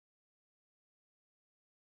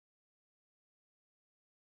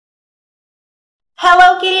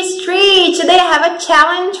Hello Kitty Street! Today I have a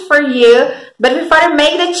challenge for you, but before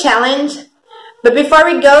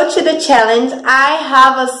we go to the challenge, I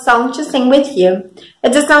have a song to sing with you.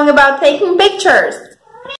 It's a song about taking pictures.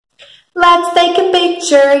 Let's take a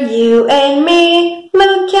picture, you and me.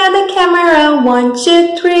 Look at the camera, 1,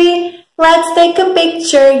 2, 3. Let's take a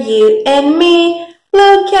picture, you and me.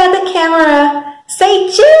 Look at the camera,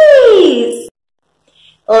 say cheese!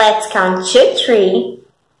 Let's count 2, 3.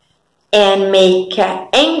 And make an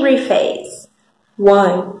angry face.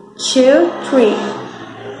 1, 2, 3.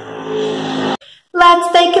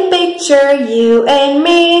 Let's take a picture, you and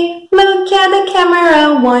me. Look at the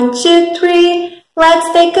camera, 1, 2, 3.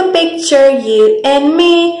 Let's take a picture, you and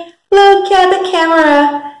me. Look at the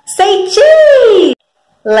camera, say cheese!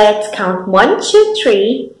 Let's count 1, 2,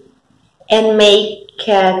 3. And make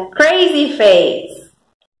a crazy face.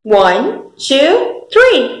 1, 2,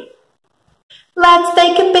 3. Let's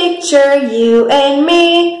take a picture, you and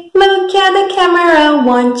me. Look at the camera,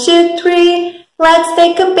 1, 2, 3. Let's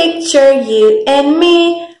take a picture, you and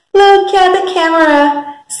me. Look at the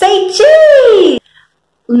camera, say cheese!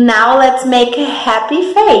 Now let's make a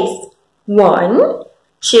happy face. 1,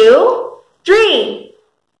 2, 3.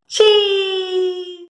 Cheese!